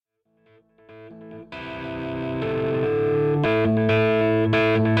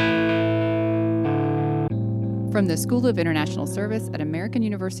From the School of International Service at American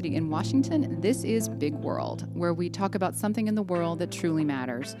University in Washington, this is Big World, where we talk about something in the world that truly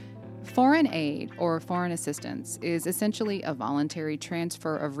matters. Foreign aid, or foreign assistance, is essentially a voluntary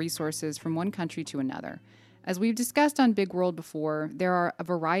transfer of resources from one country to another. As we've discussed on Big World before, there are a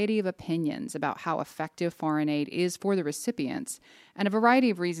variety of opinions about how effective foreign aid is for the recipients, and a variety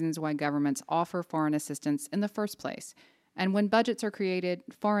of reasons why governments offer foreign assistance in the first place. And when budgets are created,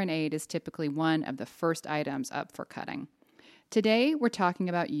 foreign aid is typically one of the first items up for cutting. Today, we're talking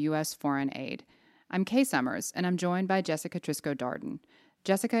about U.S. foreign aid. I'm Kay Summers, and I'm joined by Jessica Triscoe-Darden.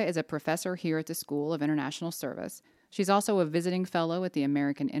 Jessica is a professor here at the School of International Service. She's also a visiting fellow at the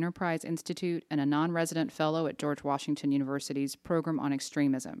American Enterprise Institute and a non-resident fellow at George Washington University's Program on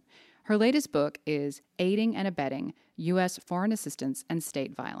Extremism. Her latest book is Aiding and Abetting U.S. Foreign Assistance and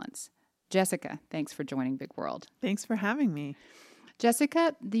State Violence. Jessica, thanks for joining Big World. Thanks for having me.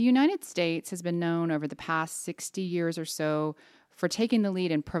 Jessica, the United States has been known over the past 60 years or so for taking the lead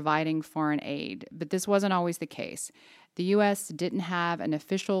in providing foreign aid, but this wasn't always the case. The U.S. didn't have an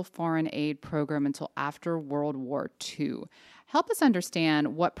official foreign aid program until after World War II. Help us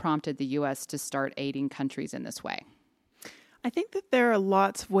understand what prompted the U.S. to start aiding countries in this way. I think that there are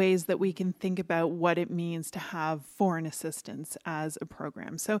lots of ways that we can think about what it means to have foreign assistance as a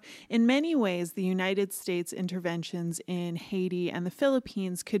program. So in many ways, the United States interventions in Haiti and the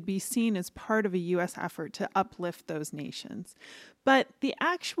Philippines could be seen as part of a U.S. effort to uplift those nations. But the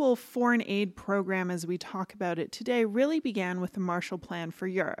actual foreign aid program, as we talk about it today, really began with the Marshall Plan for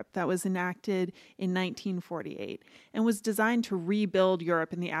Europe that was enacted in 1948 and was designed to rebuild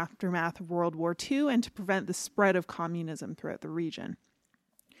Europe in the aftermath of World War II and to prevent the spread of communism throughout the region.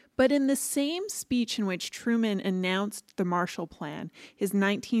 But in the same speech in which Truman announced the Marshall Plan, his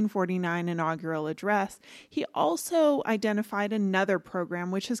 1949 inaugural address, he also identified another program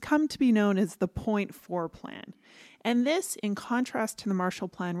which has come to be known as the Point Four Plan. And this, in contrast to the Marshall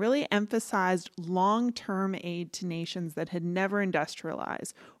Plan, really emphasized long-term aid to nations that had never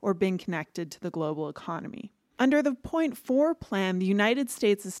industrialized or been connected to the global economy. Under the Point Four Plan, the United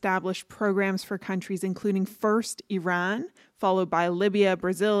States established programs for countries including first Iran, followed by Libya,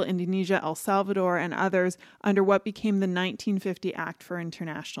 Brazil, Indonesia, El Salvador, and others under what became the 1950 Act for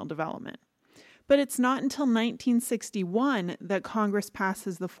International Development. But it's not until 1961 that Congress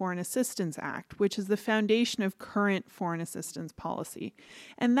passes the Foreign Assistance Act, which is the foundation of current foreign assistance policy.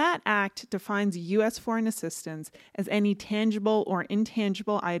 And that act defines U.S. foreign assistance as any tangible or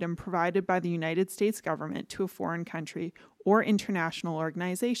intangible item provided by the United States government to a foreign country or international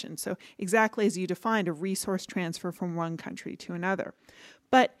organization. So exactly as you defined, a resource transfer from one country to another.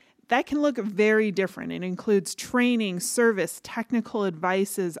 But that can look very different. It includes training, service, technical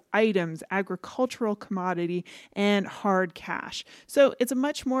advices, items, agricultural commodity, and hard cash. So it's a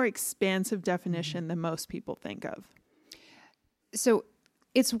much more expansive definition than most people think of. So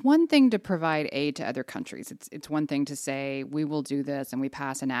it's one thing to provide aid to other countries. It's one thing to say, we will do this, and we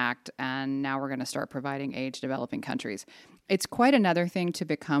pass an act, and now we're going to start providing aid to developing countries. It's quite another thing to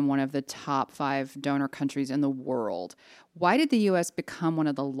become one of the top 5 donor countries in the world. Why did the U.S. become one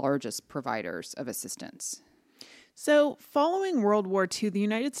of the largest providers of assistance? So following World War II, the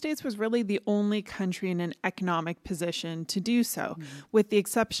United States was really the only country in an economic position to do so. With the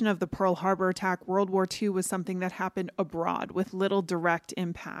exception of the Pearl Harbor attack, World War II was something that happened abroad with little direct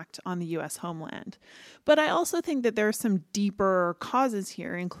impact on the U.S. homeland. But I also think that there are some deeper causes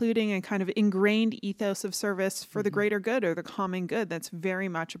here, including a kind of ingrained ethos of service for the greater good or the common good that's very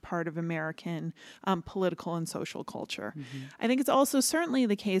much a part of American political and social culture. I think it's also certainly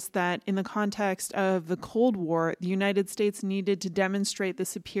the case that in the context of the Cold War, the United States needed to demonstrate the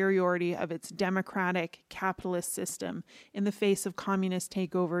superiority of its democratic capitalist system in the face of communist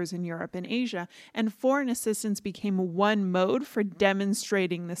takeovers in Europe and Asia, and foreign assistance became one mode for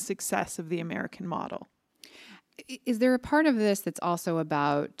demonstrating the success of the American model. Is there a part of this that's also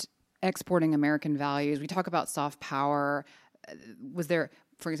about exporting American values? We talk about soft power.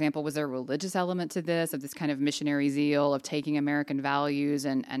 For example, was there a religious element to this, of this kind of missionary zeal of taking American values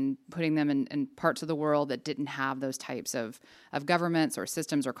and putting them in parts of the world that didn't have those types of governments or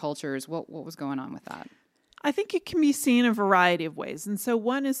systems or cultures? What was going on with that? I think it can be seen a variety of ways. And so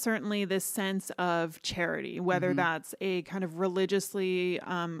one is certainly this sense of charity, whether that's a kind of religiously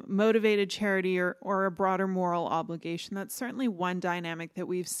motivated charity or a broader moral obligation. That's certainly one dynamic that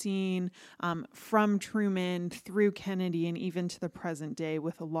we've seen from Truman through Kennedy and even to the present day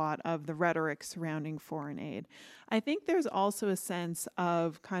with a lot of the rhetoric surrounding foreign aid. I think there's also a sense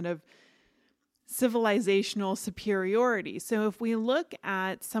of kind of civilizational superiority. So if we look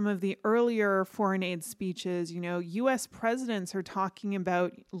at some of the earlier foreign aid speeches, U.S. presidents are talking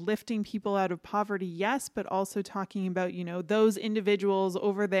about lifting people out of poverty, yes, but also talking about, those individuals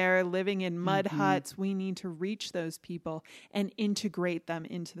over there living in mud huts. We need to reach those people and integrate them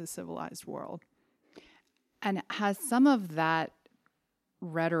into the civilized world. And has some of that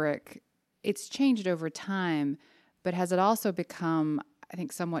rhetoric, it's changed over time, but has it also become, I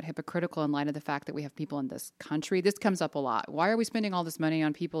think, somewhat hypocritical in light of the fact that we have people in this country? This comes up a lot. Why are we spending all this money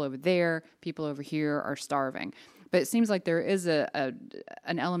on people over there? People over here are starving. But it seems like there is an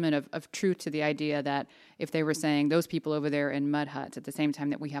element of truth to the idea that if they were saying those people over there in mud huts at the same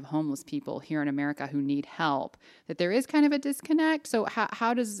time that we have homeless people here in America who need help, that there is kind of a disconnect. So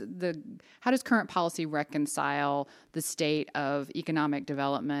how does current policy reconcile the state of economic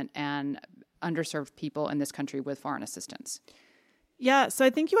development and underserved people in this country with foreign assistance? Yeah, so I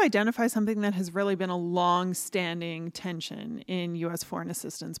think you identify something that has really been a long-standing tension in U.S. foreign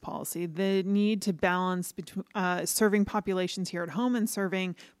assistance policy, the need to balance between serving populations here at home and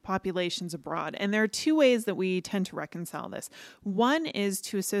serving populations abroad. And there are two ways that we tend to reconcile this. One is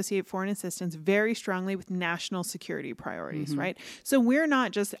to associate foreign assistance very strongly with national security priorities, right? So we're not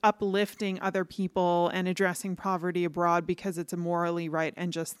just uplifting other people and addressing poverty abroad because it's a morally right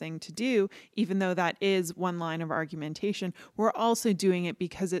and just thing to do, even though that is one line of argumentation. We're also doing it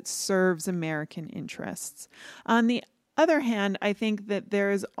because it serves American interests. On the other hand, I think that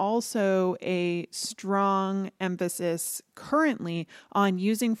there is also a strong emphasis currently on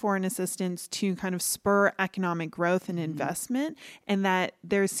using foreign assistance to kind of spur economic growth and investment, and that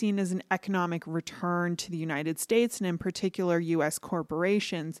they're seen as an economic return to the United States and in particular U.S.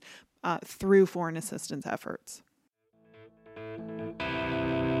 corporations through foreign assistance efforts.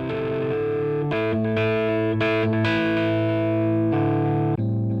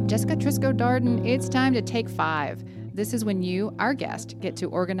 Jessica Triscoe Darden, it's time to take 5. This is when you, our guest, get to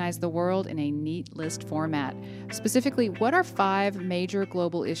organize the world in a neat list format. Specifically, what are 5 major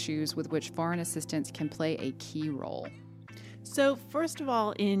global issues with which foreign assistance can play a key role? So first of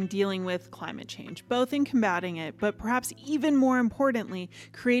all, in dealing with climate change, both in combating it, but perhaps even more importantly,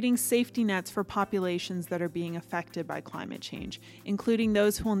 creating safety nets for populations that are being affected by climate change, including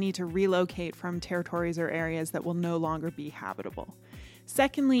those who will need to relocate from territories or areas that will no longer be habitable.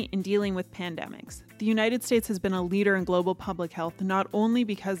 Secondly, in dealing with pandemics, the United States has been a leader in global public health, not only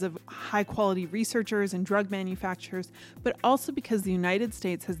because of high-quality researchers and drug manufacturers, but also because the United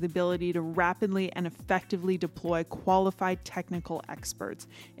States has the ability to rapidly and effectively deploy qualified technical experts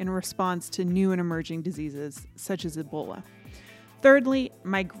in response to new and emerging diseases such as Ebola. Thirdly,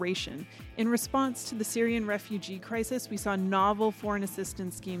 migration. In response to the Syrian refugee crisis, we saw novel foreign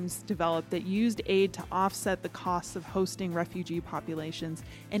assistance schemes develop that used aid to offset the costs of hosting refugee populations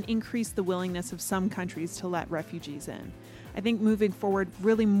and increase the willingness of some countries to let refugees in. I think moving forward,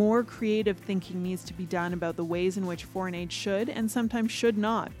 really more creative thinking needs to be done about the ways in which foreign aid should and sometimes should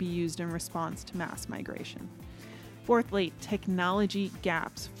not be used in response to mass migration. Fourthly, technology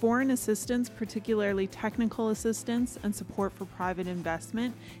gaps. Foreign assistance, particularly technical assistance and support for private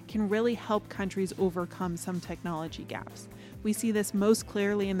investment, can really help countries overcome some technology gaps. We see this most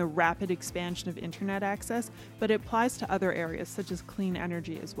clearly in the rapid expansion of internet access, but it applies to other areas such as clean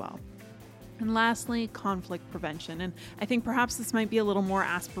energy as well. And lastly, conflict prevention. And I think perhaps this might be a little more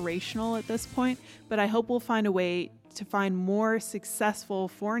aspirational at this point, but I hope we'll find a way to find more successful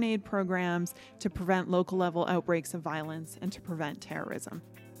foreign aid programs to prevent local level outbreaks of violence and to prevent terrorism.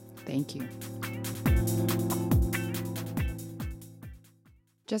 Thank you.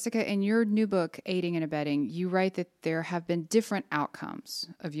 Jessica, in your new book, Aiding and Abetting, you write that there have been different outcomes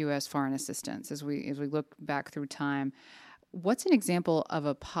of U.S. foreign assistance as we look back through time. What's an example of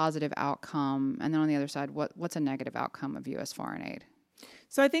a positive outcome? And then on the other side, what's a negative outcome of U.S. foreign aid?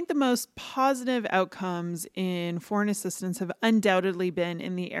 So I think the most positive outcomes in foreign assistance have undoubtedly been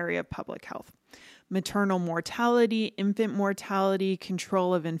in the area of public health. Maternal mortality, infant mortality,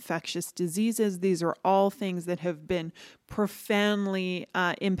 control of infectious diseases, these are all things that have been profoundly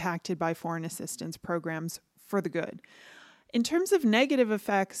impacted by foreign assistance programs for the good. In terms of negative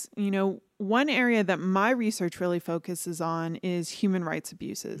effects, one area that my research really focuses on is human rights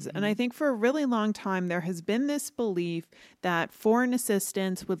abuses. And I think for a really long time, there has been this belief that foreign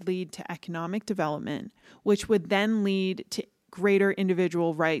assistance would lead to economic development, which would then lead to greater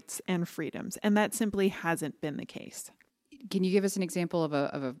individual rights and freedoms. And that simply hasn't been the case. Can you give us an example of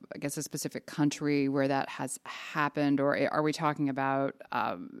a specific country where that has happened? Or are we talking about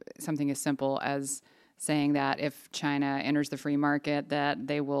something as simple as saying that if China enters the free market, that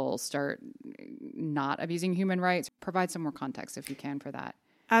they will start not abusing human rights? Provide some more context, if you can, for that.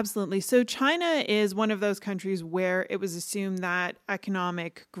 Absolutely. So China is one of those countries where it was assumed that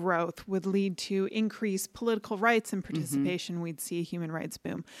economic growth would lead to increased political rights and participation. We'd see a human rights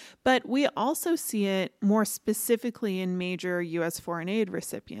boom. But we also see it more specifically in major U.S. foreign aid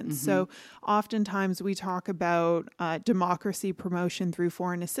recipients. So oftentimes we talk about democracy promotion through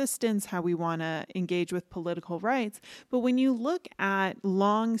foreign assistance, how we want to engage with political rights. But when you look at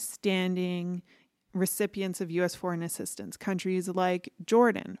long-standing recipients of U.S. foreign assistance, countries like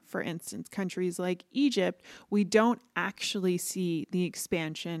Jordan, for instance, countries like Egypt, we don't actually see the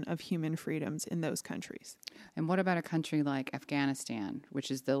expansion of human freedoms in those countries. And what about a country like Afghanistan,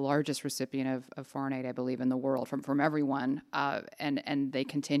 which is the largest recipient of foreign aid, I believe, in the world from everyone, and they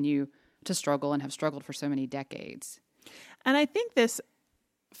continue to struggle and have struggled for so many decades? And I think this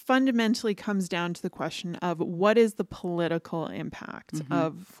fundamentally comes down to the question of what is the political impact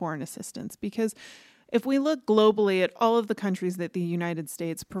of foreign assistance? Because if we look globally at all of the countries that the United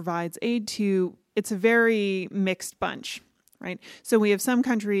States provides aid to, it's a very mixed bunch, right? So we have some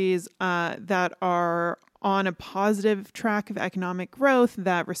countries that are on a positive track of economic growth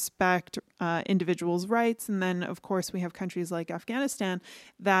that respect individuals' rights. And then, of course, we have countries like Afghanistan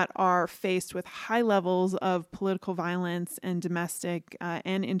that are faced with high levels of political violence and domestic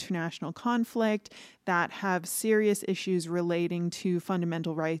and international conflict, that have serious issues relating to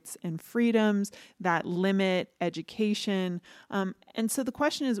fundamental rights and freedoms, that limit education. And so the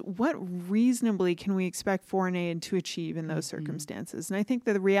question is, what reasonably can we expect foreign aid to achieve in those circumstances? And I think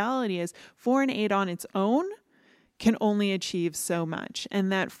that the reality is foreign aid on its own can only achieve so much,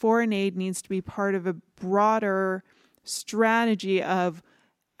 and that foreign aid needs to be part of a broader strategy of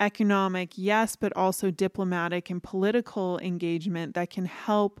economic, yes, but also diplomatic and political engagement that can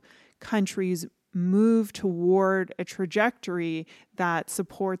help countries move toward a trajectory that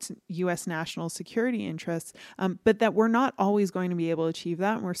supports U.S. national security interests, but that we're not always going to be able to achieve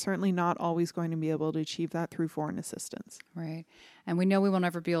that, and we're certainly not always going to be able to achieve that through foreign assistance. Right. And we know we will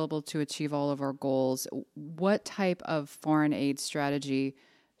never be able to achieve all of our goals. What type of foreign aid strategy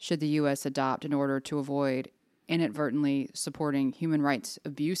should the U.S. adopt in order to avoid inadvertently supporting human rights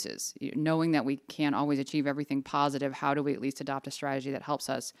abuses? Knowing that we can't always achieve everything positive, how do we at least adopt a strategy that helps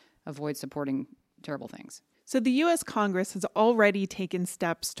us avoid supporting terrible things? So the U.S. Congress has already taken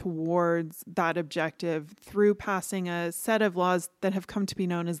steps towards that objective through passing a set of laws that have come to be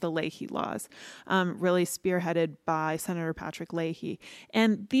known as the Leahy laws, really spearheaded by Senator Patrick Leahy.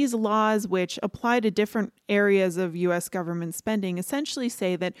 And these laws, which apply to different areas of U.S. government spending, essentially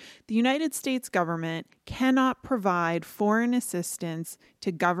say that the United States government cannot provide foreign assistance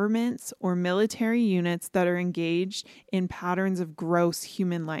to governments or military units that are engaged in patterns of gross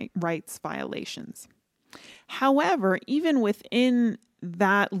human rights violations. However, even within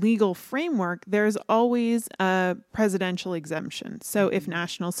that legal framework, there's always a presidential exemption. So if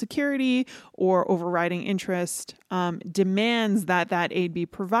national security or overriding interest demands that that aid be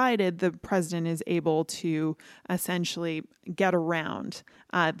provided, the president is able to essentially get around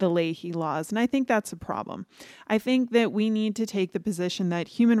the Leahy laws. And I think that's a problem. I think that we need to take the position that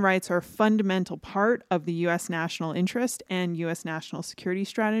human rights are a fundamental part of the U.S. national interest and U.S. national security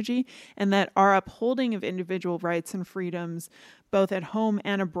strategy, and that our upholding of individual rights and freedoms both at home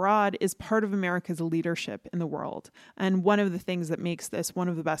and abroad is part of America's leadership in the world, and one of the things that makes this one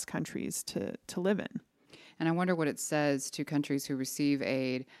of the best countries to live in. And I wonder what it says to countries who receive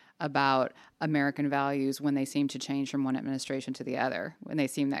aid about American values when they seem to change from one administration to the other, when they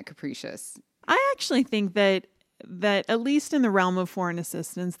seem that capricious. I actually think that at least in the realm of foreign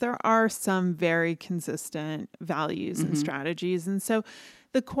assistance, there are some very consistent values and strategies. And so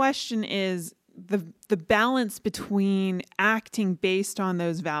the question is, the balance between acting based on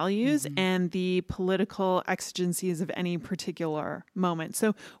those values and the political exigencies of any particular moment.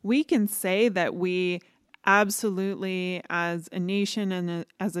 So we can say that we absolutely, as a nation and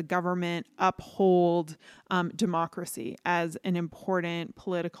as a government, uphold democracy as an important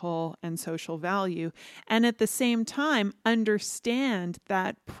political and social value, and at the same time understand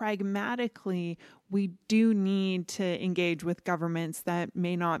that pragmatically we do need to engage with governments that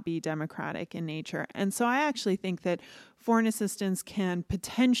may not be democratic in nature. And so I actually think that foreign assistance can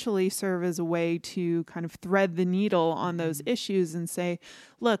potentially serve as a way to kind of thread the needle on those issues and say,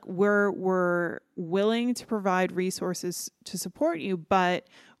 look, we're willing to provide resources to support you, but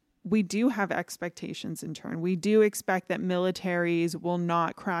we do have expectations in turn. We do expect that militaries will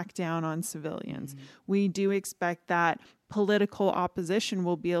not crack down on civilians. We do expect that political opposition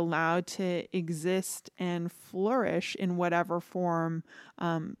will be allowed to exist and flourish in whatever form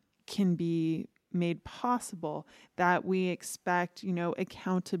can be made possible, that we expect,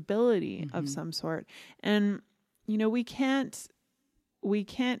 accountability of some sort. And, we can't we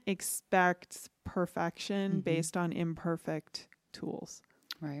can't expect perfection based on imperfect tools.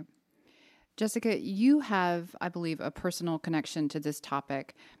 Right. Jessica, you have, I believe, a personal connection to this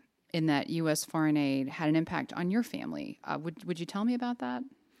topic in that U.S. foreign aid had an impact on your family. Would you tell me about that?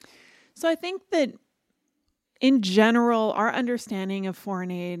 So I think that in general, our understanding of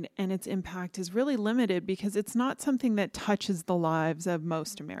foreign aid and its impact is really limited because it's not something that touches the lives of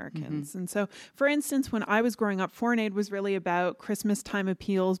most Americans. And so, for instance, when I was growing up, foreign aid was really about Christmas time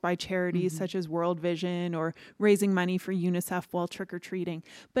appeals by charities such as World Vision or raising money for UNICEF while trick-or-treating.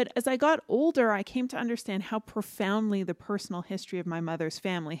 But as I got older, I came to understand how profoundly the personal history of my mother's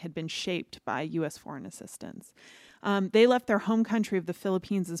family had been shaped by U.S. foreign assistance. They left their home country of the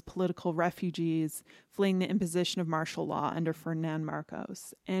Philippines as political refugees, fleeing the imposition of martial law under Ferdinand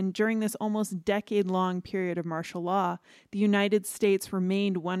Marcos. And during this almost decade-long period of martial law, the United States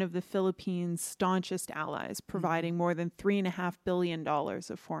remained one of the Philippines' staunchest allies, providing more than $3.5 billion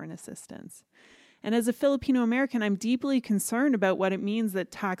of foreign assistance. And as a Filipino American, I'm deeply concerned about what it means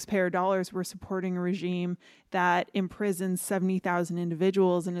that taxpayer dollars were supporting a regime that imprisons 70,000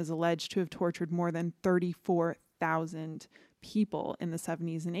 individuals and is alleged to have tortured more than 34,000 people in the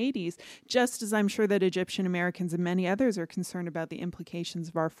 70s and 80s, just as I'm sure that Egyptian Americans and many others are concerned about the implications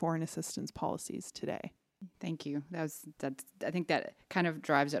of our foreign assistance policies today. Thank you. I think that kind of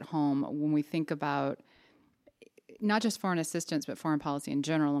drives it home when we think about not just foreign assistance, but foreign policy in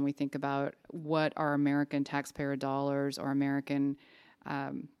general, and we think about what are American taxpayer dollars or American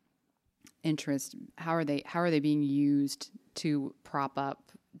interests, how are they being used to prop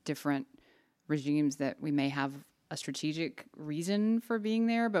up different regimes that we may have a strategic reason for being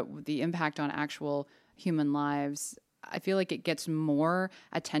there, but the impact on actual human lives, I feel like it gets more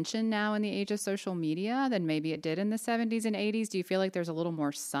attention now in the age of social media than maybe it did in the 70s and 80s. Do you feel like there's a little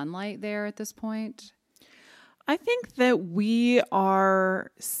more sunlight there at this point? I think that we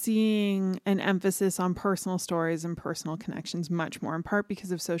are seeing an emphasis on personal stories and personal connections much more, in part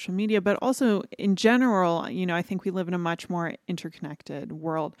because of social media, but also in general, I think we live in a much more interconnected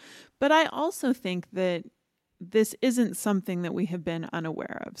world. But I also think that this isn't something that we have been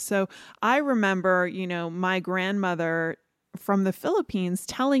unaware of. So I remember, my grandmother from the Philippines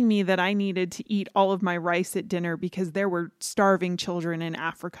telling me that I needed to eat all of my rice at dinner because there were starving children in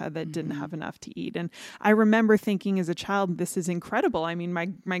Africa that didn't have enough to eat. And I remember thinking as a child, this is incredible. I mean,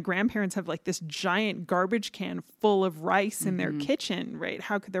 my grandparents have like this giant garbage can full of rice in their kitchen, right?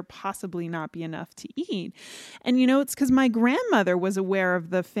 How could there possibly not be enough to eat? And, it's because my grandmother was aware of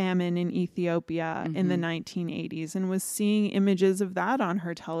the famine in Ethiopia in the 1980s and was seeing images of that on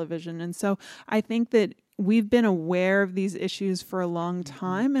her television. And so I think that we've been aware of these issues for a long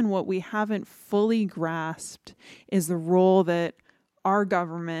time, and what we haven't fully grasped is the role that our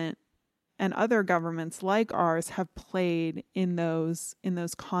government and other governments like ours have played in those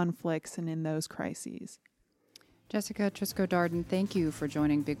conflicts and in those crises. Jessica Triscoe-Darden, thank you for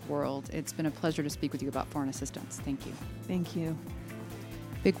joining Big World. It's been a pleasure to speak with you about foreign assistance. Thank you. Thank you.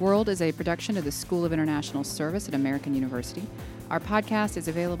 Big World is a production of the School of International Service at American University. Our podcast is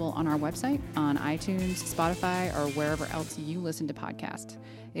available on our website, on iTunes, Spotify, or wherever else you listen to podcasts.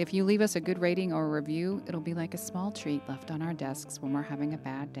 If you leave us a good rating or a review, it'll be like a small treat left on our desks when we're having a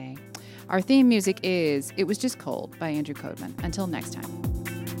bad day. Our theme music is It Was Just Cold by Andrew Codeman. Until next time.